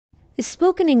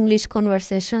Spoken English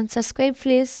conversation. Subscribe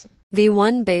please.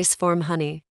 V1 base form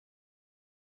honey.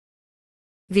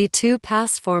 V2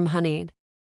 past form honeyed.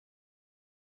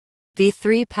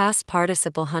 V3 past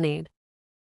participle honeyed.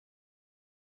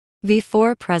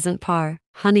 V4 present par,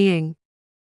 honeying.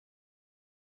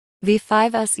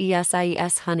 V5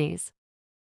 SESIES honeys.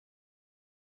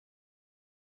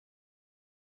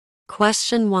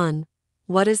 Question 1.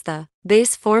 What is the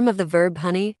base form of the verb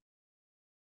honey?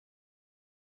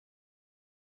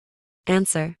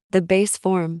 Answer. The base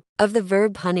form of the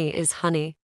verb honey is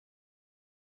honey.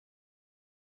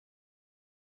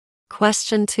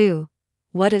 Question 2.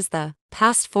 What is the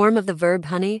past form of the verb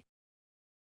honey?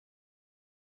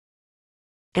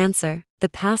 Answer. The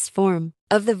past form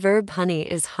of the verb honey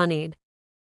is honeyed.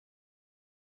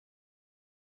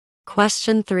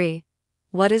 Question 3.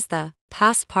 What is the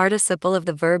past participle of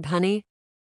the verb honey?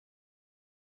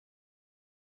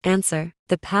 Answer.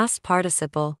 The past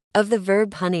participle of the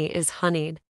verb honey is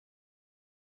honeyed.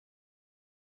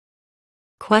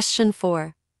 Question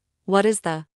 4. What is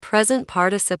the present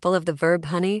participle of the verb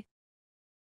honey?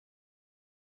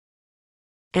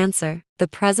 Answer. The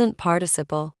present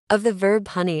participle of the verb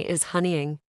honey is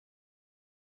honeying.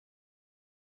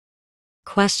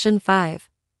 Question 5.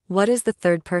 What is the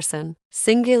third person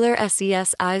singular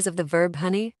SESIs of the verb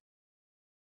honey?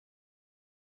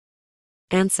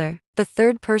 Answer. The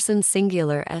third person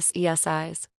singular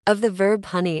SESIs of the verb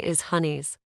honey is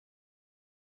honeys.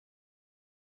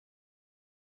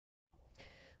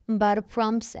 Verb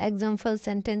prompts example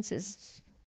sentences.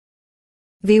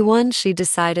 V1 She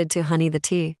decided to honey the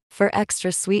tea for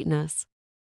extra sweetness.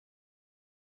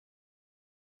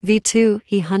 V2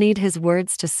 He honeyed his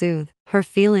words to soothe her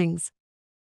feelings.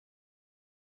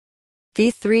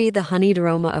 V3 The honeyed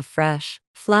aroma of fresh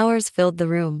flowers filled the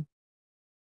room.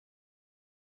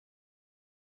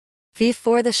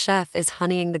 V4 The chef is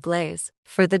honeying the glaze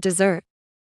for the dessert.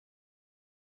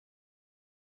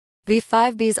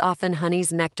 V5 Bees often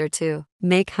honeys nectar to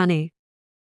make honey.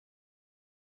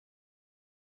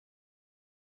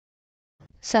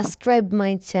 Subscribe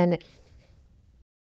my channel.